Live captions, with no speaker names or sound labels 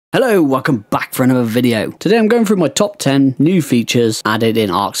Hello, welcome back for another video. Today I'm going through my top 10 new features added in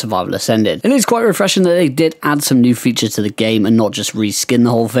ARK Survival Ascended. It is quite refreshing that they did add some new features to the game and not just reskin the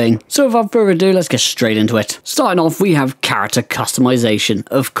whole thing. So without further ado, let's get straight into it. Starting off, we have character customization,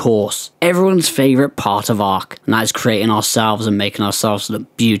 of course. Everyone's favourite part of ARK, and that is creating ourselves and making ourselves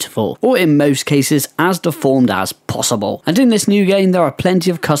look beautiful, or in most cases, as deformed as possible. And in this new game, there are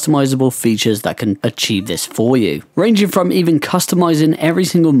plenty of customizable features that can achieve this for you, ranging from even customizing every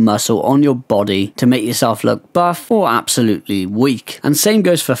single muscle on your body to make yourself look buff or absolutely weak. And same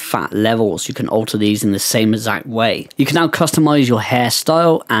goes for fat levels. You can alter these in the same exact way. You can now customize your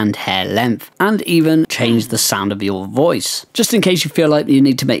hairstyle and hair length, and even change the sound of your voice, just in case you feel like you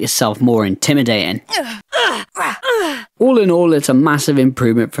need to make yourself more intimidating. All in all, it's a massive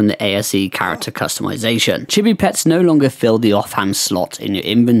improvement from the ASE character customization. Chibi pets no longer fill the offhand slot in your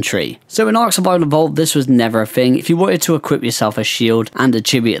inventory. So in ARK Survival Evolved, this was never a thing. If you wanted to equip yourself a shield and a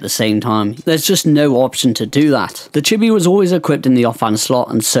chibi at the same time, there's just no option to do that. The chibi was always equipped in the offhand slot,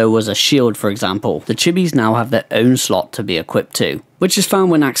 and so was a shield, for example. The chibis now have their own slot to be equipped to, which is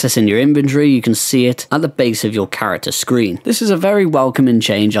found when accessing your inventory. You can see it at the base of your character screen. This is a very welcoming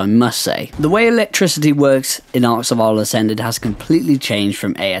change, I must say. The way electricity works in ARK Survival Ascended has completely changed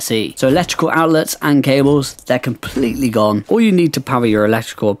from ASE. So electrical outlets and cables, they're completely gone. All you need to power your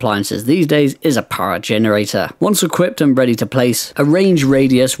electrical appliances these days is a power generator. Once equipped and ready to place, a range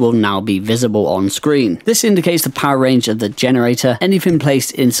radius will now be visible on screen. This indicates the power range of the generator. Anything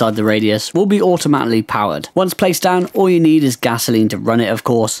placed inside the radius will be automatically powered. Once placed down, all you need is gasoline to run it, of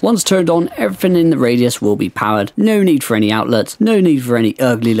course. Once turned on, everything in the radius will be powered. No need for any outlets, no need for any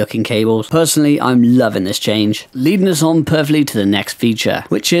ugly looking cables. Personally, I'm loving this change. Leading us on perfectly to the next feature,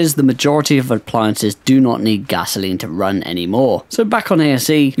 which is the majority of appliances do not need gasoline to run anymore. So back on ASE,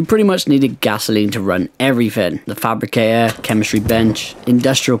 you pretty much needed gasoline to run everything. The fabricator, chemistry bench,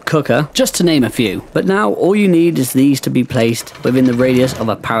 industrial cooker, just to name a few. But now all you need is these to be placed within the radius of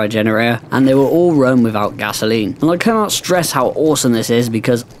a power generator, and they will all run without gasoline. And I cannot stress how awesome this is,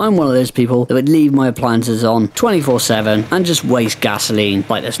 because I'm one of those people that would leave my appliances on 24/7 and just waste gasoline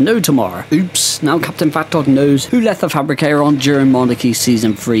like there's no tomorrow. Oops, now Captain Fat Dog knows who left the fabricator on during Monarchy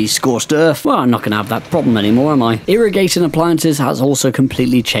Season 3 Scorched Earth. Well, I'm not going to have that problem anymore, am I? Irrigating appliances has also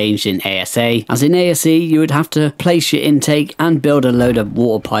completely changed in ASA, as in ASE you would have to place your intake and build a load of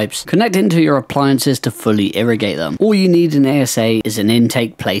water pipes connecting to your appliances to fully irrigate them. All you need in ASA is an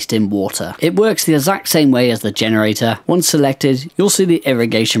intake placed in water. It works the exact same way as the generator. Once selected, you'll see the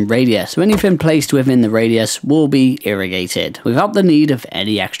irrigation radius, so anything placed within the radius will be irrigated without the need of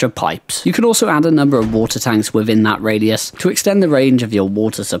any extra pipes. You can also add a number of water tanks within that radius to extend the range of your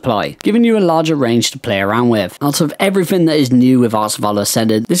water supply, giving you a larger range to play around with. Out of everything that is new with ARK Survival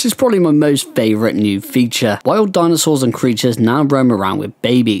Ascended, this is probably my most favourite new feature. Wild dinosaurs and creatures now roam around with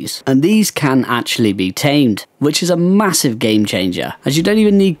babies, and these can actually be tamed, which is a massive game changer, as you don't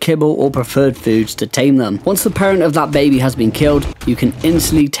even need kibble or preferred foods to tame them. Once the parent of that baby has been killed, you can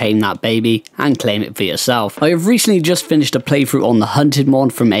instantly tame that baby and claim it for yourself. I have recently just finished a playthrough on the Hunted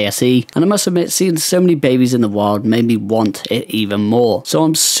mod from ASE, and I must admit, seeing so many babies in the wild made me want it even more. So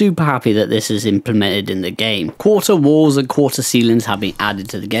I'm super happy that this is implemented in the game. Quarter walls and quarter ceilings have been added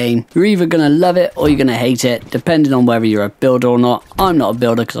to the game. You're either going to love it or you're going to hate it, depending on whether you're a builder or not. I'm not a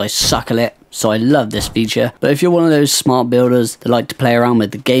builder because I suck at it, so I love this feature. But if you're one of those smart builders that like to play around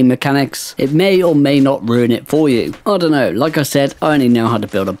with the game mechanics, it may or may not ruin it for you. I don't know, like I said, I only know how to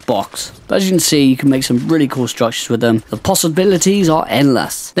build a box, but as you can see, you can make some really cool structures with them. The possibilities are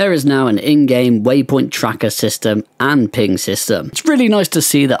endless. There is now an in-game waypoint tracker system and ping system. It's really nice to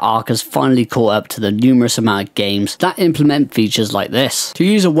see that ARK has finally caught up to the numerous amount of games that implement features like this. To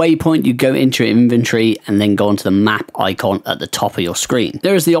use a waypoint, you go into your inventory and then go onto the map icon at the top of your screen.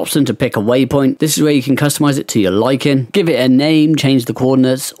 There is the option to pick a waypoint. This is where you can customize it to your liking, give it a name, change the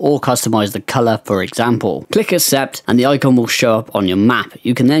coordinates, or customize the color, for example. Click accept and the icon will show up on your map.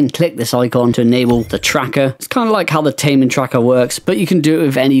 You can then click this icon to enable the tracker. It's kind of like how the taming tracker works, but you can do it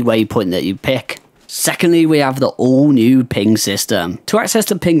with any waypoint that you pick. Secondly, we have the all-new ping system. To access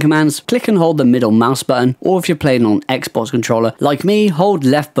the ping commands, click and hold the middle mouse button, or if you're playing on Xbox controller, like me, hold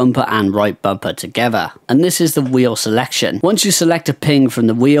left bumper and right bumper together. And this is the wheel selection. Once you select a ping from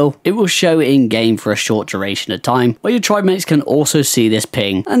the wheel, it will show in-game for a short duration of time, where your tribe mates can also see this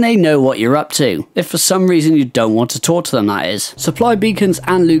ping, and they know what you're up to. If for some reason you don't want to talk to them, that is. Supply beacons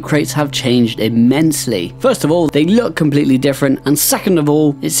and loot crates have changed immensely. First of all, they look completely different, and second of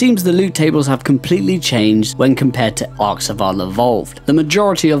all, it seems the loot tables have completely completely changed when compared to ARK Survival Evolved. The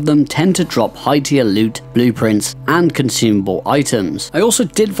majority of them tend to drop high tier loot, blueprints, and consumable items. I also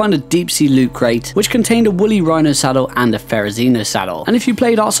did find a deep sea loot crate which contained a woolly rhino saddle and a Ferrazino saddle, and if you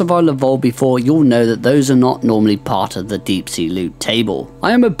played ARK Survival Evolved before, you'll know that those are not normally part of the deep sea loot table.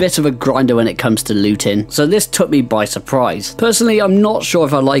 I am a bit of a grinder when it comes to looting, so this took me by surprise. Personally, I'm not sure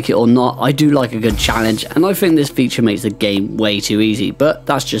if I like it or not. I do like a good challenge, and I think this feature makes the game way too easy, but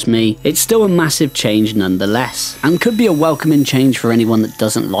that's just me. It's still a massive change nonetheless, and could be a welcoming change for anyone that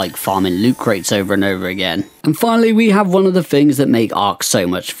doesn't like farming loot crates over and over again. And finally, we have one of the things that make ARK so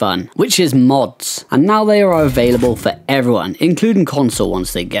much fun, which is mods. And now they are available for everyone, including console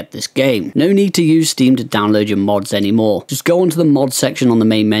once they get this game. No need to use Steam to download your mods anymore. Just go onto the mods section on the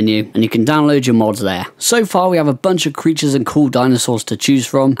main menu and you can download your mods there. So far we have a bunch of creatures and cool dinosaurs to choose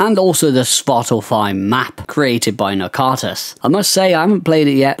from, and also the Svartalfheim map created by Nocartus. I must say I haven't played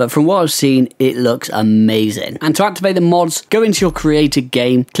it yet, but from what I've seen it looks amazing. And to activate the mods, go into your created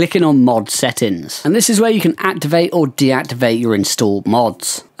game, clicking on mod settings. And this is where you can activate or deactivate your installed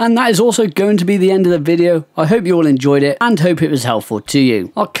mods. And that is also going to be the end of the video. I hope you all enjoyed it and hope it was helpful to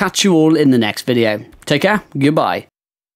you. I'll catch you all in the next video. Take care, goodbye.